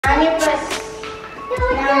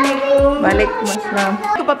वालेकुम अस्सलाम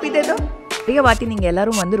तो पप्पी दे दो ठीक है बाती நீங்க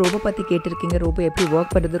எல்லாரும் வந்து ரோபோ பத்தி கேட்டிருக்கீங்க ரோபோ எப்படி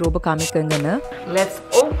வர்க் பண்ணுது ரோபோ காமிக்கங்கன்னு लेट्स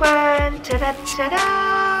ओपन चला चला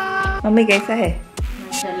मम्मी कैसा है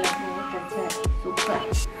माशाल्लाह बहुत अच्छा सुपर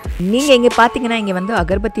நீங்க இங்க பாத்தீங்கன்னா இங்க வந்து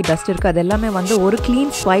அகர்பத்தி டஸ்ட் இருக்கு அது எல்லாமே வந்து ஒரு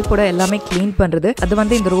க்ளீன் ஸ்வைப்போட எல்லாமே க்ளீன் பண்றது அது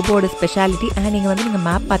வந்து இந்த ரோபோவோட ஸ்பெஷாலிட்டி and நீங்க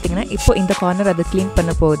மேப் பாத்தீங்கன்னா இப்போ இந்த கார்னர் அது க்ளீன்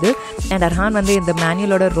பண்ண போகுது and அர்ஹான் வந்து இந்த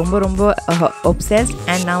மேனுவலோட ரொம்ப obsessed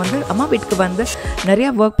and நான் வந்து அம்மா வீட்டுக்கு வந்து நிறைய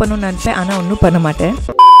வர்க் பண்ணனும்னு நினைப்பேன் ஆனா ஒண்ணும் பண்ண மாட்டேன்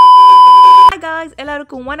guys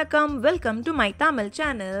எல்லாருக்கும் வணக்கம் welcome to my Tamil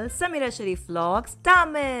channel Sameera Sherief vlogs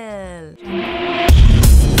Tamil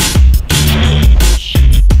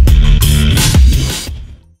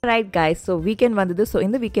right guys so weekend vandhudu so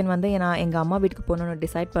in the weekend vandu ena enga amma veetukku pononu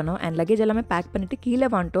decide pannom and luggage ellame pack pannittu keela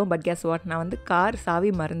vantom but guess what na vandu car savi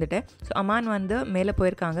marunditen so aman vandu mele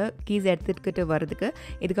poirukanga keys edutittu varudhukku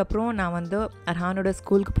idukaprom na vandu arhanoda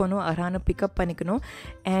school ku ponum arhan pick up panikano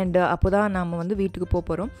and appoda naama vandu veetukku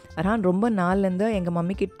poporom arhan romba naal inda enga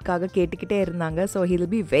mummy kitkaga kettikitte irundanga so he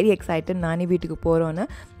will be very excited naani veetukku poronu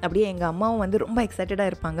அப்படியே எங்க அம்மாவும் வந்து ரொம்ப எக்ஸைட்டடா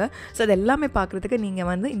இருப்பாங்க so அதெல்லாம் பார்க்கிறதுக்கு நீங்க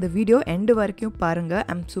வந்து இந்த வீடியோ எண்ட் வரைக்கும் பாருங்க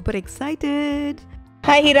ஐ அம் super excited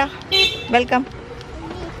hi hira welcome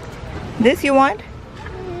this you want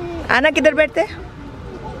ana kidhar बैठते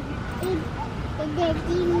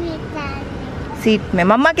seat mein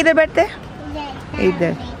mama kidhar बैठते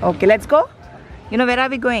idhar okay let's go you know where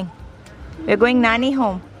are we going we're going nani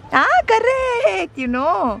home correct you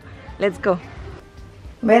know let's go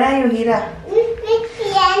where are you hira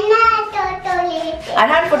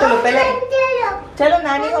Arhan photo लो पहले चलो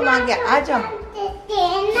नानी home आ गया आ जाओ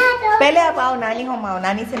पहले आप आओ नानी होम आओ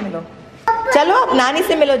नानी से मिलो चलो आप नानी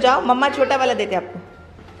से मिलो जाओ मम्मा छोटा वाला देते आपको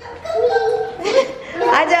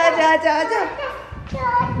आजा आजा आजा आजा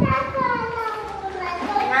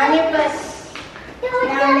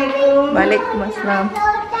वालेकुम अस्सलाम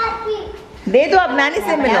दे दो आप नानी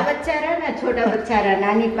से मिलो बच्चा रहा ना छोटा बच्चा रहा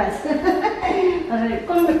नानी पास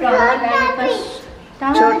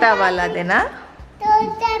छोटा वाला देना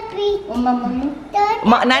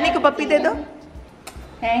नानी को पप्पी दे दो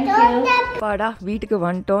थैंक यू பாடா வீட்டுக்கு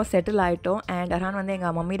வந்துட்டோம் செட்டில் ஆயிட்டோம் அண்ட் அர்ஹான் வந்து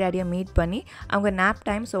எங்கள் மம்மி டேடியை மீட் பண்ணி அவங்க நேப்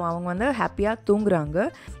டைம் ஸோ அவங்க வந்து ஹாப்பியாக தூங்குறாங்க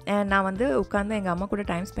அண்ட் நான் வந்து உட்காந்து எங்கள் அம்மா கூட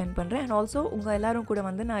டைம் ஸ்பெண்ட் பண்ணுறேன் அண்ட் ஆல்சோ உங்கள் எல்லோரும் கூட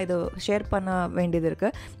வந்து நான் இதை ஷேர் பண்ண வேண்டியது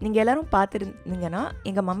இருக்குது நீங்கள் எல்லோரும் பார்த்துருந்தீங்கன்னா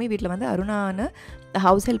எங்கள் மம்மி வீட்டில் வந்து அருணான்னு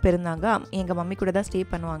ஹவுஸ் ஹெல்ப் இருந்தாங்க எங்கள் மம்மி கூட தான் ஸ்டே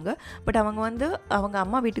பண்ணுவாங்க பட் அவங்க வந்து அவங்க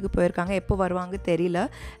அம்மா வீட்டுக்கு போயிருக்காங்க எப்போ வருவாங்க தெரியல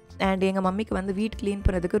அண்ட் எங்கள் மம்மிக்கு வந்து வீட் க்ளீன்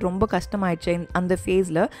பண்ணுறதுக்கு ரொம்ப கஷ்டமாயிடுச்சு அந்த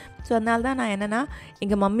ஃபேஸில் ஸோ அதனால தான் நான் என்னென்னா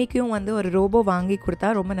எங்கள் மம்மிக்கும் வந்து ஒரு ரோபோ வாங்கி கொடுத்தா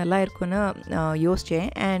ரொம்ப நல்லா இருக்கும்னு யோசித்தேன்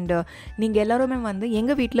அண்ட் நீங்கள் எல்லாருமே வந்து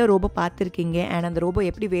எங்கள் வீட்டில் ரோபோ பார்த்துருக்கீங்க அண்ட் அந்த ரோபோ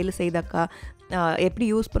எப்படி வேலை செய்தாக்கா எப்படி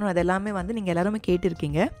யூஸ் பண்ணணும் அது எல்லாமே வந்து நீங்கள் எல்லாருமே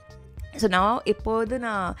கேட்டிருக்கீங்க ஸோ நான் இப்போது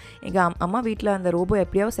நான் எங்கள் அம்மா வீட்டில் அந்த ரோபோ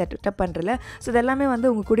எப்படியாவது செட்டப் பண்ணுறல ஸோ இதெல்லாமே வந்து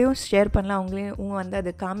உங்கள் கூடயும் ஷேர் பண்ணலாம் அவங்களையும் வந்து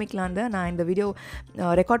அது காமிக்கலாம் தான் நான் இந்த வீடியோ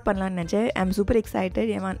ரெக்கார்ட் பண்ணலான்னு நினச்சேன் ஐ எம் சூப்பர் எக்ஸைட்டட்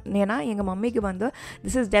ஏன்னா எங்கள் மம்மிக்கு வந்து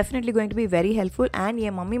this is definitely going to be very helpful and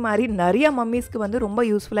N mummy மாதிரி நிறைய மம்மிஸ்க்கு வந்து ரொம்ப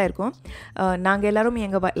யூஸ்ஃபுல்லாக இருக்கும் நாங்கள் எல்லோரும்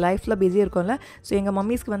எங்கள் லைஃப்பில் பிஸியாக இருக்கோம்ல ஸோ எங்கள்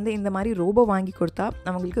மம்மிஸ்க்கு வந்து இந்த மாதிரி ரோபோ வாங்கி கொடுத்தா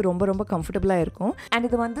அவங்களுக்கு ரொம்ப கம்ஃபர்டபுளாக இருக்கும் அண்ட்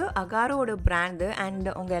இது வந்து அகாரோட பிராண்டு அண்ட்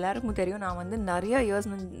உங்கள் எல்லாருக்கும் தெரியும் நான் வந்து நிறைய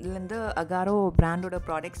இயர்ஸ்லேருந்து அகாரோ பிராண்டோட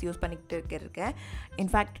ப்ராடக்ட்ஸ் யூஸ் பண்ணிக்கிட்டு இருக்கேன்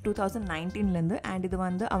இன்ஃபேக்ட் 2019லேருந்து அண்ட் இது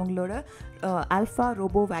வந்து அவங்களோட alpha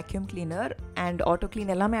robot vacuum cleaner and auto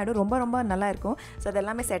clean எல்லாமே ஆடும் ரொம்ப நல்லா இருக்கும் ஸோ அது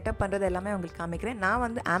எல்லாமே செட்டப் பண்ணுறது எல்லாமே உங்களுக்கு காமிக்கிறேன் நான்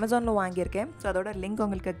வந்து அமேசானில் வாங்கியிருக்கேன் ஸோ அதோட லிங்க்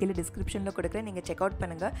உங்களுக்கு கீழே டிஸ்கிரிப்ஷனில் கொடுக்குறேன் நீங்கள் செக் அவுட்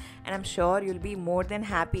பண்ணுங்கள் and I'm sure you'll be more then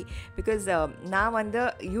happy because நான் வந்து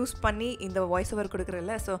யூஸ் பண்ணி இந்த வாய்ஸ் ஓவர்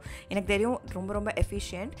கொடுக்குறேன்ல ஸோ எனக்கு தெரியும் ரொம்ப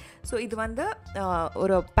எஃபிஷியன்ட் ஸோ இது வந்து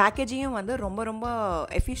ஒரு பேக்கேஜிங்கும் வந்து ரொம்ப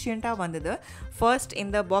எஃபிஷியண்ட்டாக வந்தது ஃபர்ஸ்ட்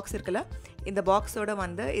இந்த பாக்ஸ் இருக்குல்ல இந்த பாக்ஸோட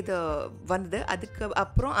வந்து இது வந்தது அதுக்கு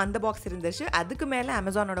அப்புறம் அந்த பாக்ஸ் இருந்துச்சு அதுக்கு மேலே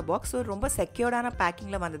அமேசானோட பாக்ஸ் ரொம்ப செக்யூர்டான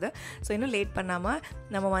பேக்கிங்கில் வந்தது ஸோ இன்னும் லேட் பண்ணாமல்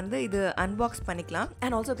நம்ம வந்து இது அன்பாக்ஸ் பண்ணிக்கலாம்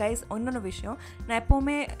அண்ட் ஆல்சோ கைஸ் இன்னொன்று விஷயம் நான்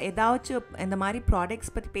எப்போவுமே ஏதாச்சும் இந்த மாதிரி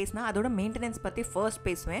ப்ராடக்ட்ஸ் பற்றி பேசினா அதோட மெயின்டெனன்ஸ் பற்றி ஃபர்ஸ்ட்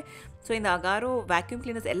பேசுவேன் ஸோ இந்த அகாரோ வேக்யூம்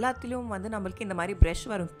கிளீனர்ஸ் எல்லாத்துலேயும் வந்து நம்மளுக்கு இந்த மாதிரி ப்ரஷ்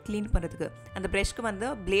வரும் க்ளீன் பண்ணுறதுக்கு அந்த ப்ரஷ்க்கு வந்து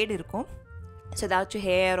பிளேடு இருக்கும் ஸோ ஏதாச்சும்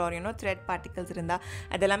ஹேர் ஆர் த்ரெட் பார்ட்டிகல்ஸ் இருந்தால்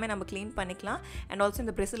அதெல்லாமே நம்ம க்ளீன் பண்ணிக்கலாம் அண்ட் ஆல்சோ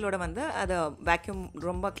இந்த பிரிசிலோட வந்து அதை வேக்யூம்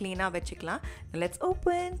ரொம்ப க்ளீனாக வச்சுக்கலாம் லெட்ஸ்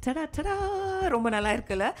ஓப்பன் டடா ரொம்ப நல்லா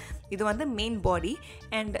இருக்குல்ல இது வந்து மெயின் பாடி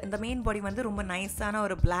அண்ட் இந்த மெயின் பாடி வந்து ரொம்ப நைஸான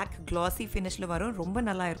ஒரு பிளாக் க்ளாஸி ஃபினிஷில் வரும் ரொம்ப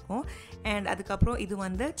நல்லா இருக்கும் அண்ட் அதுக்கப்புறம் இது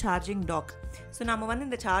வந்து சார்ஜிங் டாக் ஸோ நம்ம வந்து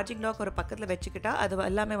இந்த சார்ஜிங் டாக் ஒரு பக்கத்தில் வச்சுக்கிட்டா அது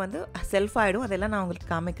எல்லாமே வந்து செல்ஃப் ஆகிடும் அதெல்லாம் நான் உங்களுக்கு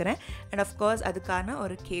காமிக்கிறேன் அண்ட் ஆஃப்கோர்ஸ் அதுக்கான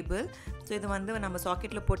ஒரு கேபிள் ஸோ ஸோ இது வந்து நம்ம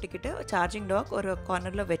சாக்கெட்டில் போட்டுக்கிட்டு சார்ஜிங் டாக் ஒரு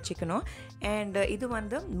கார்னரில் வச்சுக்கணும். அண்ட் இது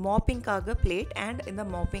வந்து மாப்பிங்காக பிளேட் அண்ட் இந்த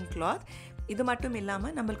மாப்பிங் கிளாத். இது மட்டும்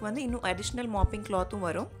இல்லாமல் நம்மளுக்கு வந்து இன்னும் அடிஷ்னல் மாப்பிங் கிளாத்தும்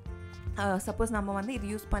வரும். சப்போஸ் நம்ம வந்து இது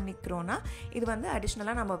யூஸ் பண்ணிக்கிறோன்னா இது வந்து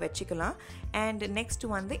அடிஷ்னலாக நம்ம வச்சுக்கலாம். அண்ட் நெக்ஸ்ட்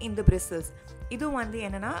வந்து இந்த பிரிசில்ஸ். இதுவும் வந்து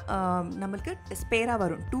என்னென்னா நம்மளுக்கு ஸ்பேராக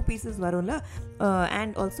வரும், 2 பீசஸ் வரும்ல.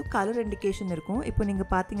 அண்ட் ஆல்சோ கலர் இண்டிகேஷன் இருக்கும். இப்போ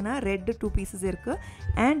நீங்கள் பார்த்தீங்கன்னா ரெட்டு 2 பீசஸ் இருக்குது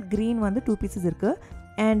அண்ட் க்ரீன் வந்து 2 பீசஸ் இருக்குது.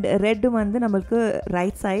 அண்ட் ரெட்டு வந்து நம்மளுக்கு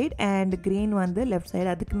ரைட் சைடு அண்ட் க்ரீன் வந்து லெஃப்ட் சைடு.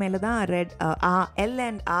 அதுக்கு மேலே தான் ரெட் எல்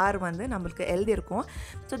அண்ட் ஆர் வந்து நம்மளுக்கு எழுதி இருக்கும்.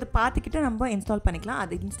 ஸோ இதை பார்த்துக்கிட்டு நம்ம இன்ஸ்டால் பண்ணிக்கலாம்.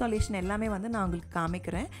 அது இன்ஸ்டாலேஷன் எல்லாமே வந்து நான் உங்களுக்கு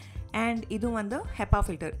காமிக்கிறேன். அண்ட் இதுவும் வந்து ஹெப்பா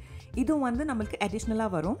ஃபில்டர். இதுவும் வந்து நம்மளுக்கு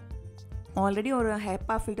அடிஷ்னலாக வரும். ஆல்ரெடி ஒரு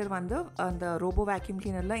ஹெப்பா ஃபில்டர் வந்து அந்த ரோபோ வேக்யூம்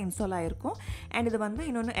கிளீனரில் இன்ஸ்டால் ஆகிருக்கும். அண்ட் இது வந்து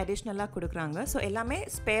இன்னொன்று அடிஷ்னலாக கொடுக்குறாங்க. ஸோ எல்லாமே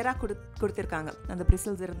ஸ்பேராக கொடுத்துருக்காங்க. அந்த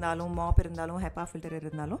பிரிசில்ஸ் இருந்தாலும் மாப் இருந்தாலும் ஹெப்பா ஃபில்டர்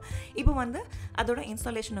இருந்தாலும். இப்போ வந்து அதோட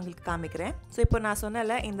இன்ஸ்டாலேஷன் உங்களுக்கு காமிக்கிறேன். ஸோ இப்போ நான்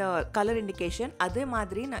சொன்னல இந்த கலர் இண்டிகேஷன், அதே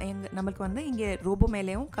மாதிரி நம்மளுக்கு வந்து இங்கே ரோபோ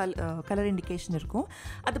மேலேயும் கலர் இண்டிகேஷன் இருக்கும்.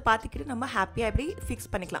 அது பார்த்துக்கிட்டு நம்ம ஹாப்பியாக இப்படி ஃபிக்ஸ்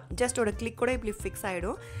பண்ணிக்கலாம். ஜஸ்ட் ஒரு கிளிக் கூட இப்படி ஃபிக்ஸ்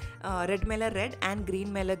ஆகிடும். ரெட் மேலே ரெட் அண்ட்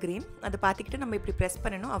க்ரீன் மேலே க்ரீன். அதை பார்த்துக்கிட்டு நம்ம இப்படி ப்ரெஸ்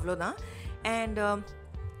பண்ணணும், அவ்வளோதான். அண்ட்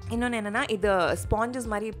இன்னொன்று என்னென்னா இது ஸ்பாஞ்சஸ்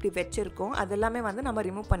மாதிரி இப்படி வச்சுருக்கோம். அது எல்லாமே வந்து நம்ம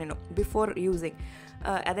ரிமூவ் பண்ணணும் பிஃபோர் யூஸிங்.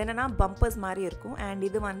 அது என்னென்னா பம்பர்ஸ் மாதிரி இருக்கும். அண்ட்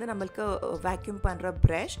இது வந்து நம்மளுக்கு வேக்யூம் பண்ணுற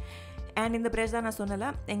ப்ரஷ். அண்ட் இந்த ப்ரஷ் தான் நான் சொன்னல,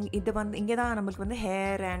 இது வந்து இங்கே தான் நம்மளுக்கு வந்து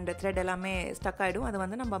ஹேர் அண்ட் த்ரெட் எல்லாமே ஸ்டக் ஆகிடும். அது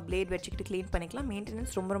வந்து நம்ம பிளேட் வச்சுக்கிட்டு க்ளீன் பண்ணிக்கலாம்.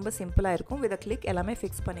 மெயின்டெனன்ஸ் ரொம்ப ரொம்ப சிம்பிளாக இருக்கும். வித் கிளிக் எல்லாமே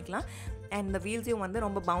ஃபிக்ஸ் பண்ணிக்கலாம். அண்ட் இந்த வீல்ஸையும் வந்து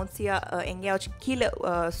ரொம்ப பவுன்ஸியாக எங்கேயாச்சும் கீழே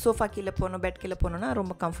சோஃபா கீழே போகணும், பெட் கீழே போகணுன்னா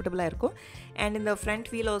ரொம்ப கம்ஃபர்டபுளாக இருக்கும். அண்ட் இந்த ஃப்ரண்ட்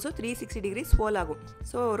வீல் ஆல்சோ 360 டிகிரி ஸ்வோல் ஆகும்.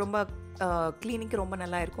 ஸோ ரொம்ப க்ளீனிங்க்கு ரொம்ப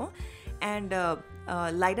நல்லா இருக்கும். அண்ட்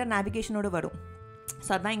லைடர் நேவிகேஷனோடு வரும்.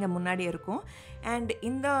 ஸோ அதுதான் இங்கே முன்னாடி இருக்கும். அண்ட்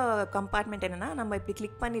இந்த கம்பார்ட்மெண்ட் என்னென்னா நம்ம இப்படி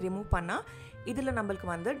கிளிக் பண்ணி ரிமூவ் பண்ணால் இதில் நம்மளுக்கு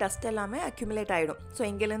வந்து டஸ்ட் எல்லாமே அக்யூமுலேட் ஆகிடும். ஸோ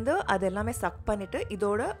இங்கேருந்து அது எல்லாமே சக் பண்ணிவிட்டு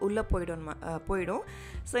இதோட உள்ளே போயிடும்.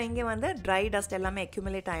 ஸோ இங்கே வந்து ட்ரை டஸ்ட் எல்லாமே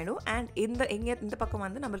அக்யூமுலேட் ஆகிடும். அண்ட் இந்த பக்கம்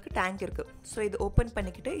வந்து நம்மளுக்கு டேங்க் இருக்குது. ஸோ இது ஓப்பன்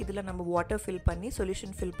பண்ணிக்கிட்டு இதில் நம்ம வாட்டர் ஃபில் பண்ணி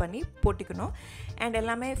சொல்யூஷன் ஃபில் பண்ணி போட்டுக்கணும். அண்ட்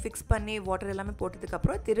எல்லாமே ஃபிக்ஸ் பண்ணி வாட்டர் எல்லாமே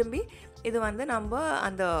போட்டதுக்கப்புறம் திரும்பி இது வந்து நம்ம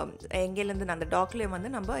அந்த எங்கேலேருந்து அந்த டாக்லேயே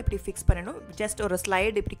வந்து நம்ம இப்படி ஃபிக்ஸ் பண்ணணும். ஜஸ்ட் ஒரு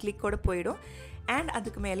ஸ்லைடு இப்படி கிளிக்கோடு போயிடும். அண்ட்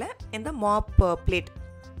அதுக்கு மேலே இந்த மாப் பிளேட்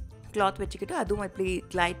கிளாத் வச்சுக்கிட்டு அதுவும் இப்படி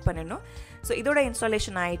கிளைட் பண்ணணும். ஸோ இதோட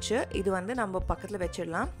இன்ஸ்டாலேஷன் ஆயிடுச்சு. இது வந்து நம்ம பக்கத்தில்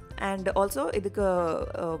வச்சிடலாம். அண்ட் ஆல்சோ இதுக்கு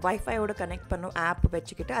வைஃபையோட கனெக்ட் பண்ணும் ஆப்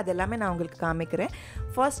வச்சுக்கிட்டு அது எல்லாமே நான் உங்களுக்கு காமிக்கிறேன்.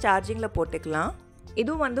 ஃபர்ஸ்ட் சார்ஜிங்கில் போட்டுக்கலாம்.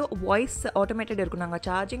 இதுவும் வந்து வாய்ஸ் ஆட்டோமேட்டட் இருக்கும். நாங்கள்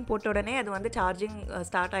சார்ஜிங் போட்ட உடனே அது வந்து சார்ஜிங்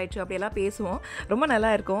ஸ்டார்ட் ஆகிடுச்சு அப்படியெல்லாம் பேசுவோம். ரொம்ப நல்லா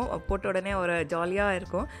இருக்கும். போட்ட உடனே ஒரு ஜாலியாக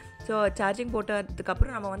இருக்கும். ஸோ சார்ஜிங்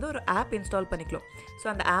போட்டதுக்கப்புறம் நம்ம வந்து ஒரு ஆப் இன்ஸ்டால் பண்ணிக்கலாம். ஸோ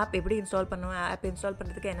அந்த ஆப் எப்படி இன்ஸ்டால் பண்ணணும், ஆப் இன்ஸ்டால்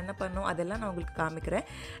பண்ணுறதுக்கு என்னென்ன பண்ணணும் அதெல்லாம் நான் உங்களுக்கு காமிக்கிறேன்.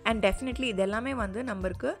 அண்ட் டெஃபினெட்லி இது எல்லாமே வந்து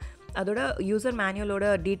நம்மளுக்கு அதோட யூசர்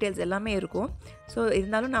மேனுவலோட டீட்டெயில்ஸ் எல்லாமே இருக்கும். ஸோ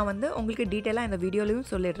இருந்தாலும் நான் வந்து உங்களுக்கு டீட்டெயிலாக இந்த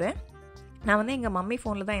வீடியோலையும் சொல்லிடுறேன். நான் வந்து எங்கள் மம்மி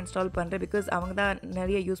ஃபோனில் தான் இன்ஸ்டால் பண்ணுறேன். பிகாஸ் அவங்க தான்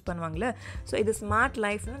நிறைய யூஸ் பண்ணுவாங்களே. ஸோ இது ஸ்மார்ட்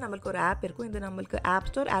லைஃப்னு நம்மளுக்கு ஒரு ஆப் இருக்கும். இது நம்மளுக்கு app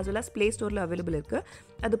store as well as play ஸ்டோரில் அவைலபிள் இருக்குது.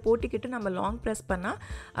 அது போட்டிக்கிட்டு நம்ம லாங் ப்ரெஸ் பண்ணால்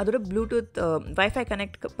அதோட ப்ளூடூத் வைஃபை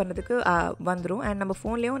கனெக்ட் பண்ணுறதுக்கு வந்துடும். அண்ட் நம்ம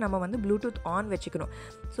ஃபோன்லேயும் நம்ம வந்து ப்ளூடூத் ஆன் வச்சுக்கணும்.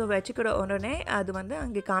 ஸோ வச்சுக்கிற உடனே அது வந்து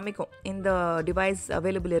அங்கே காமிக்கும் இந்த டிவைஸ்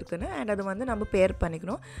அவைலபிள் இருக்குதுன்னு. அண்ட் அது வந்து நம்ம பேர்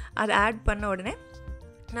பண்ணிக்கணும். அதை ஆட் பண்ண உடனே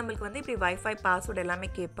நம்மளுக்கு வந்து இப்படி வைஃபை பாஸ்வேர்டு எல்லாமே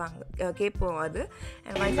கேட்போம். அது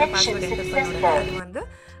வைஃபை பாஸ்வேர்டு என்டர் பண்ண உடனே அது வந்து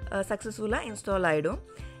சக்ஸஸ்ஃபுல்லாக இன்ஸ்டால் ஆகிடும்.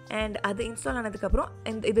 அண்ட் அது இன்ஸ்டால் ஆனதுக்கப்புறம்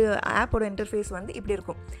இது ஆப்போட இன்டர்ஃபேஸ் வந்து இப்படி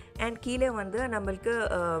இருக்கும். அண்ட் கீழே வந்து நம்மளுக்கு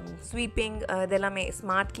ஸ்வீப்பிங் அதெல்லாமே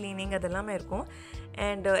ஸ்மார்ட் க்ளீனிங் அதெல்லாமே இருக்கும்.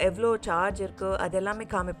 அண்ட் எவ்வளோ சார்ஜ் இருக்குது அதெல்லாமே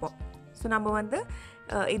காமிப்போம். ஸோ நம்ம வந்து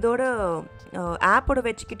இதோட ஆப்போட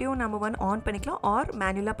வச்சுக்கிட்டையும் நம்ம வந்து ஆன் பண்ணிக்கலாம் ஆர்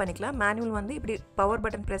மேனுவலாக பண்ணிக்கலாம். மேனுவல் வந்து இப்படி பவர்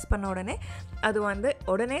பட்டன் ப்ரெஸ் பண்ண உடனே அது வந்து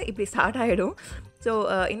உடனே இப்படி ஸ்டார்ட் ஆகிடும். ஸோ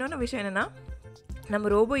இன்னொன்று விஷயம் என்னென்னா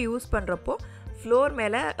நம்ம ரோபோ யூஸ் பண்ணுறப்போ ஃப்ளோர்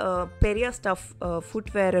மேலே பெரிய ஸ்டஃப்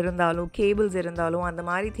ஃபுட்வேர் இருந்தாலும் கேபிள்ஸ் இருந்தாலும் அந்த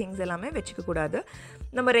மாதிரி திங்ஸ் எல்லாமே வச்சுக்கக்கூடாது.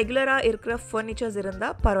 நம்ம ரெகுலராக இருக்கிற ஃபர்னிச்சர்ஸ்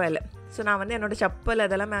இருந்தால் பரவாயில்ல. ஸோ நான் வந்து என்னோடய செப்பல்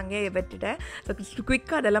அதெல்லாமே அங்கேயே வெட்டுட்டேன். ஸோ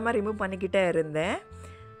குயிக்காக அதெல்லாமே ரிமூவ் பண்ணிக்கிட்டே இருந்தேன்.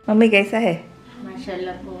 मम्मी कैसा है?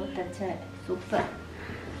 माशाल्लाह बहुत अच्छा है, सुपर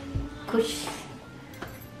खुश,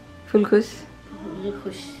 फुल खुश, फुल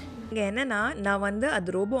खुश. இங்கே என்னென்னா நான் வந்து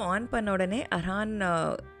அது ரோபோ ஆன் பண்ண உடனே Arhaan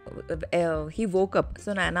he Lok up. So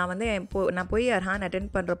நான் வந்து நான் போய் அர்ஹான்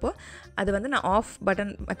அட்டென்ட் பண்ணுறப்போ அது வந்து நான் ஆஃப்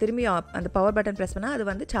பட்டன் திரும்பி அந்த பவர் பட்டன் ப்ரெஸ் பண்ணால் அது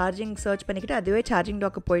வந்து சார்ஜிங் சர்ச் பண்ணிக்கிட்டு அதுவே சார்ஜிங்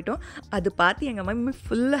டாக்கு போயிட்டோம். அது பார்த்து எங்கள் மம்மி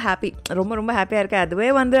ஃபுல்லாக ஹாப்பி, ரொம்ப ரொம்ப ஹாப்பியாக இருக்கேன், அதுவே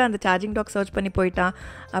வந்து அந்த சார்ஜிங் டாக் சர்ச் பண்ணி போயிட்டான்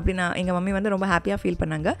அப்படின்னா எங்கள் மம்மி வந்து ரொம்ப ஹாப்பியாக ஃபீல்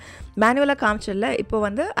பண்ணாங்க. மேனுவலாக காமிச்சிடல, இப்போ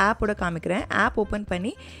வந்து ஆப்போட காமிக்கிறேன். ஆப் ஓப்பன்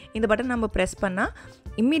பண்ணி இந்த பட்டன் நம்ம ப்ரெஸ் பண்ணால்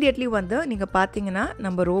இம்மீடியட்லி வந்து நீங்கள் பார்த்தீங்கன்னா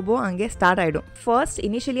நம்ம ரோபோ அங்கே ஸ்டார்ட் ஆகிடும். ஃபர்ஸ்ட்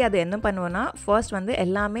இனிஷியலி அது என்ன பண்ணுவோன்னா ஃபர்ஸ்ட் வந்து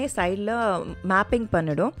எல்லாமே சைடில் மேப்பிங்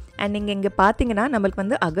பண்ணிடும். அண்ட் நீங்கள் இங்கே பார்த்தீங்கன்னா நம்மளுக்கு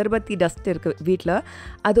வந்து அகர்பத்தி டஸ்ட் இருக்குது வீட்டில்,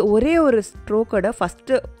 அது ஒரே ஒரு ஸ்ட்ரோக்கோட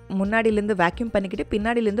ஃபஸ்ட்டு முன்னாடியிலேருந்து வேக்யூம் பண்ணிக்கிட்டு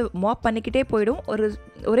பின்னாடியிலேருந்து மாப் பண்ணிக்கிட்டே போயிடும்.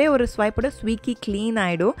 ஒரே ஒரு ஸ்வைப்போட ஸ்வீக்கி க்ளீன்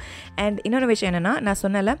ஆகிடும். அண்ட் இன்னொரு விஷயம் என்னென்னா, நான்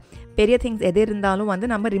சொன்னல பெரிய திங்ஸ் எது இருந்தாலும் வந்து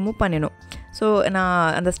நம்ம ரிமூவ் பண்ணணும். ஸோ நான்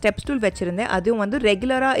அந்த ஸ்டெப் ஸ்டூல் வச்சுருந்தேன், அதுவும் வந்து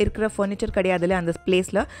ரெகுலராக இருக்கிற ஃபர்னிச்சர் கிடையாதுல்ல அந்த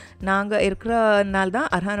பிளேஸில், நாங்கள் இருக்கிறனால தான்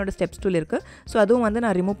அர்ஹானோட ஸ்டெப் ஸ்டூல் இருக்குது. ஸோ அதுவும் வந்து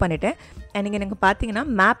நான் ரிமூவ் பண்ணிட்டேன். அண்ட் நீங்கள் எனக்கு பார்த்தீங்கன்னா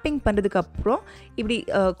மேப்பிங் பண்ணுறதுக்கப்புறம் இப்படி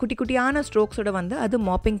குட்டி குட்டியான ஸ்ட்ரோக்ஸோட வந்து அது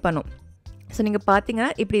மாப்பிங் பண்ணும். ஸோ நீங்கள் பார்த்தீங்கன்னா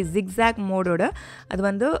இப்படி ஜிக்ஸாக் மோடோட அது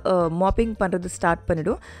வந்து மாப்பிங் பண்ணுறது ஸ்டார்ட்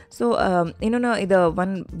பண்ணிவிடும். ஸோ இன்னொன்று இது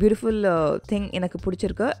ஒன் பியூட்டிஃபுல் திங் எனக்கு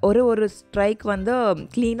பிடிச்சிருக்கு, ஒரு ஸ்ட்ரைக் வந்து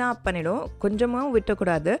க்ளீனாக பண்ணிவிடும், கொஞ்சமும்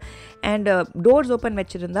விட்டக்கூடாது. அண்ட் டோர்ஸ் ஓப்பன்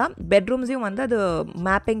வச்சுருந்தா பெட்ரூம்ஸையும் வந்து அது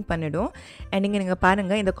மேப்பிங் பண்ணிவிடும். அண்ட் நீங்கள்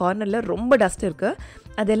பாருங்கள் இந்த கார்னரில் ரொம்ப டஸ்ட் இருக்குது,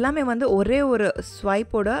 அது எல்லாமே வந்து ஒரே ஒரு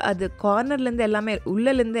ஸ்வைப்போட அது கார்னர்லேருந்து எல்லாமே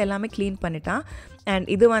உள்ளேருந்து எல்லாமே க்ளீன் பண்ணிட்டான். அண்ட்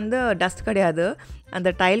இது வந்து டஸ்ட் கிடையாது, அந்த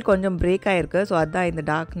டைல் கொஞ்சம் பிரேக் ஆகிருக்கு. ஸோ அதுதான் இந்த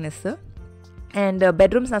டார்க்னஸ்ஸு. அண்ட்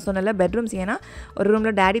பெட்ரூம்ஸ் நான் சொன்னல, பெட்ரூம்ஸ் ஏன்னா ஒரு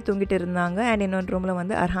ரூமில் டேடி தூங்கிட்டு இருந்தாங்க அண்ட் இன்னொரு ரூமில்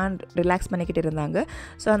வந்து அர்ஹான் ரிலாக்ஸ் பண்ணிக்கிட்டு இருந்தாங்க.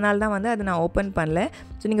 ஸோ அதனால தான் வந்து அதை நான் ஓப்பன் பண்ணல.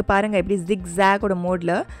 ஸோ நீங்கள் பாருங்கள் எப்படி ஜிக்ஸாகோட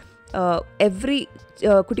மோடில் எவ்ரி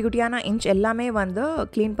குட்டி குட்டியான இன்ச் எல்லாமே வந்து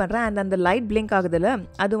க்ளீன் பண்ணுறேன். அண்ட் அந்த லைட் பிளிங்க் ஆகுதுல்ல,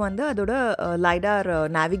 அது வந்து அதோட லைடார்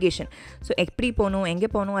நேவிகேஷன். ஸோ எப்படி போகணும் எங்கே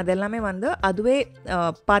போகணும் அதெல்லாமே வந்து அதுவே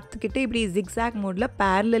பார்த்துக்கிட்டு இப்படி ஜிக்ஸாக் மோடில்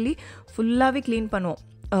பேரலி ஃபுல்லாகவே க்ளீன் பண்ணுவோம்.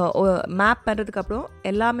 மேப் பண்ணுறதுக்கப்புறம்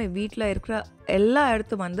எல்லாமே வீட்டில் இருக்கிற எல்லா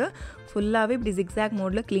இடத்தும் வந்து ஃபுல்லாகவே இப்படி ஜிக்ஸாக்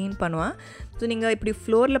மோடில் க்ளீன் பண்ணுவேன். ஸோ நீங்கள் இப்படி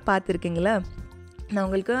ஃப்ளோரில் பார்த்துருக்கீங்களா, நான்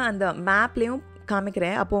உங்களுக்கு அந்த மேப்லேயும்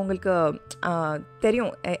காமிக்கிறேன், அப்போது உங்களுக்கு தெரியும்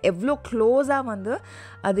எவ்வளோ க்ளோஸாக வந்து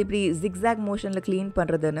அது இப்படி ஜிக்ஸாக் மோஷனில் க்ளீன்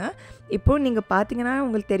பண்ணுறதுன்னு. இப்போ நீங்கள் பார்த்தீங்கன்னா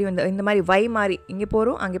உங்களுக்கு தெரியும் இந்த மாதிரி வை மாதிரி இங்கே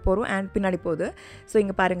போகிறோம் அங்கே போகிறோம் அண்ட் பின்னாடி போகுது. ஸோ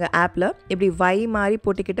இங்கே பாருங்கள் ஆப்பில் இப்படி வை மாதிரி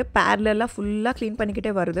போட்டுக்கிட்டு பேரலாக ஃபுல்லாக க்ளீன்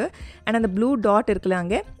பண்ணிக்கிட்டே வருது. அண்ட் அந்த ப்ளூ டாட் இருக்குல்ல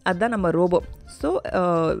அங்கே, அதுதான் நம்ம ரோபோ. ஸோ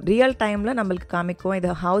ரியல் டைமில் நம்மளுக்கு காமிக்கும்.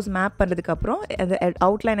 இது ஹவுஸ் மேப் பண்ணுறதுக்கப்புறம் அந்த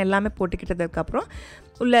அவுட்லைன் எல்லாமே போட்டுக்கிட்டதுக்கப்புறம்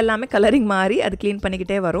உள்ள எல்லாமே கலரிங் மாதிரி அது க்ளீன்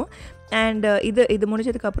பண்ணிக்கிட்டே வரும். அண்ட் இது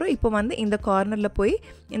முடிஞ்சதுக்கப்புறம் இப்போ வந்து இந்த கார்னரில் போய்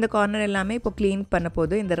இந்த கார்னர் எல்லாமே இப்போ க்ளீன் பண்ண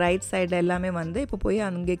போகுது. இந்த ரைட் சைடில் எல்லாமே வந்து இப்போ போய்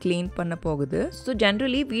அங்கே க்ளீன் பண்ண போகுது. ஸோ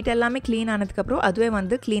ஜென்ரலி வீட்டு எல்லாமே க்ளீன் ஆனதுக்கப்புறம் அதுவே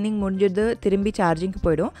வந்து க்ளீனிங் முடிஞ்சது திரும்பி சார்ஜிங்க்கு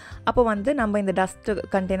போயிடும். அப்போ வந்து நம்ம இந்த டஸ்ட்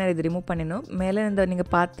கண்டெய்னர் இது ரிமூவ் பண்ணிடணும். மேலே இந்த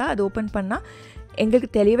நீங்கள் பார்த்தா அது ஓப்பன் பண்ணால் எங்களுக்கு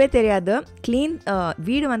தெரியவே தெரியாது. க்ளீன்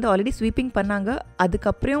வீடு வந்து ஆல்ரெடி ஸ்வீப்பிங் பண்ணாங்க,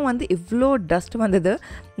 அதுக்கப்புறம் வந்து இவ்வளோ டஸ்ட் வந்தது.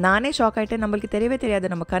 நானே ஷாக் ஆகிட்டேன், நம்மளுக்கு தெரியவே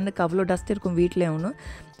தெரியாது நம்ம கண்ணுக்கு அவ்வளோ டஸ்ட் இருக்கும் வீட்டில் ஒன்று.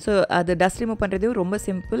 ஸோ அது டஸ்ட் ரிமூவ் பண்ணுறதும் ரொம்ப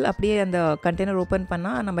சிம்பிள். அப்படியே அந்த கண்டெய்னர் ஓப்பன்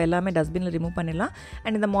பண்ணால் நம்ம எல்லாமே டஸ்ட்பினில் ரிமூவ் பண்ணிடலாம்.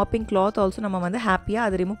 அண்ட் இந்த மாப்பிங் கிளாத் ஆல்சோ நம்ம வந்து ஹாப்பியாக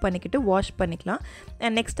அதை ரிமூவ் பண்ணிக்கிட்டு வாஷ் பண்ணிக்கலாம்.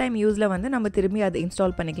 அண்ட் நெக்ஸ்ட் டைம் யூஸில் வந்து நம்ம திரும்பி அதை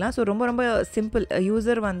இன்ஸ்டால் பண்ணிக்கலாம். ஸோ ரொம்ப ரொம்ப சிம்பிள்,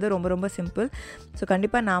 யூசர் வந்து ரொம்ப ரொம்ப சிம்பிள். ஸோ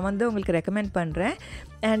கண்டிப்பாக நான் வந்து உங்களுக்கு ரெக்கமெண்ட் பண்ணுறேன்.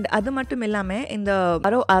 அண்ட் அது மட்டும் இல்லாமல் இந்த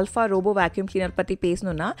Agaro alpha robot vacuum cleaner பற்றி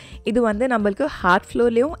பேசணுன்னா, இது வந்து நம்மளுக்கு ஹார்ட்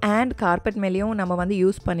ஃப்ளோர்லேயும் அண்ட் கார்பெட் மேலேயும் நம்ம வந்து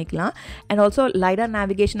யூஸ் பண்ணிக்கலாம். அண்ட் ஆல்சோ லைடார்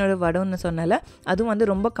நேவிகேஷனோட வரும்னு சொன்னால அதுவும் வந்து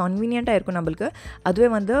ரொம்ப கன்வீனியண்ட்டாக இருக்கும் நம்மளுக்கு. அதுவே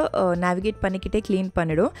வந்து நேவிகேட் பண்ணிக்கிட்டே க்ளீன்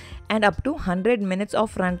பண்ணிடும். And up to 100 minutes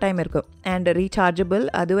of run time இருக்கும். அண்ட் ரீசார்ஜபிள்,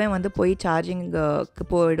 அதுவே வந்து போய் சார்ஜிங்க்கு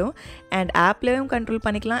போயிடும். அண்ட் ஆப்லேயும் கண்ட்ரோல்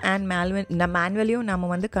பண்ணிக்கலாம் அண்ட் மேனுவலியும் நம்ம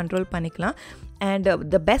வந்து கண்ட்ரோல் பண்ணிக்கலாம். அண்ட்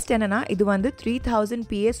த பெஸ்ட் என்னென்னா இது வந்து 3000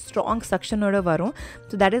 PS ஸ்ட்ராங் சக்ஷனோட வரும்.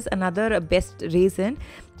 So that is another best reason.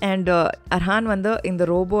 And Arhaan வந்து இந்த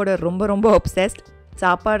ரோபோட ரொம்ப ரொம்ப ஒப்சஸ்ட்.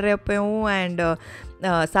 சாப்பாடுறப்பையும் அண்ட்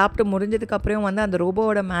சாப்பிட்டு முடிஞ்சதுக்கப்புறம் வந்து அந்த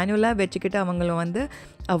ரோபோவோட மேனுவலாக வச்சுக்கிட்டு அவங்களும் வந்து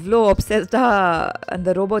அவ்வளோ ஒப்சஸ்டாக அந்த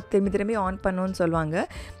ரோபோ திரும்பி ஆன் பண்ணணும்னு சொல்லுவாங்க.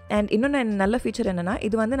 அண்ட் இன்னொன்று நல்ல ஃபீச்சர் என்னென்னா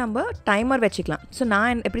இது வந்து நம்ம டைமர் வச்சுக்கலாம். ஸோ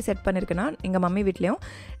நான் எப்படி செட் பண்ணியிருக்கேன்னா, எங்கள் மம்மி வீட்லேயும்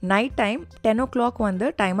நைட் டைம் 10 o'clock வந்து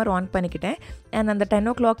டைமர் ஆன் பண்ணிக்கிட்டேன். அண்ட் அந்த 10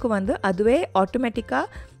 o'clock வந்து அதுவே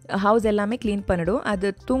ஆட்டோமேட்டிக்காக ஹவுஸ் எல்லாமே க்ளீன் பண்ணிடும். அது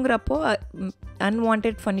தூங்குறப்போ அன்வான்ட்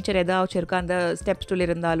ஃபர்னிச்சர் ஏதாச்சும் இருக்கா, அந்த ஸ்டெப் ஸ்டூல்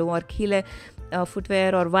இருந்தாலும் ஒரு கீழே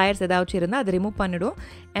ஃபுட்வேர் ஆர் வயர்ஸ் ஏதாச்சும் இருந்தால் அதை ரிமூவ் பண்ணிவிடும்.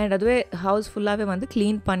 அண்ட் அதுவே ஹவுஸ் ஃபுல்லாகவே வந்து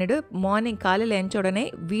க்ளீன் பண்ணிவிடு. மார்னிங் காலையில் எழுந்த உடனே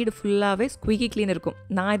வீடு ஃபுல்லாகவே ஸ்குவீக்கி க்ளீன் இருக்கும்.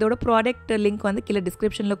 நான் இதோட ப்ராடக்ட் லிங்க் வந்து கீழே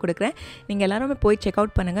டிஸ்கிரிப்ஷனில் கொடுக்குறேன். நீங்கள் எல்லாருமே போய் செக்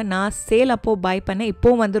அவுட் பண்ணுங்கள். நான் சேல் அப்போது பை பண்ணேன்.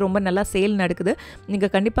 இப்போவும் வந்து ரொம்ப நல்லா சேல் நடக்குது.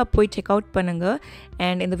 நீங்கள் கண்டிப்பாக போய் செக் அவுட் பண்ணுங்கள்.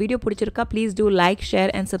 அண்ட் இந்த வீடியோ பிடிச்சிருக்கா please do like,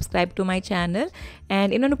 share and subscribe to my channel.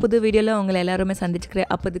 And இன்னொன்று புது வீடியோவில் உங்களை எல்லாருமே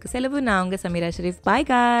சந்திச்சுக்கிறேன். அப்போதுக்கு செலவு. நான் உங்கள் சமீரா ஷெரீஃப். பாய்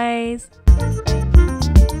guys.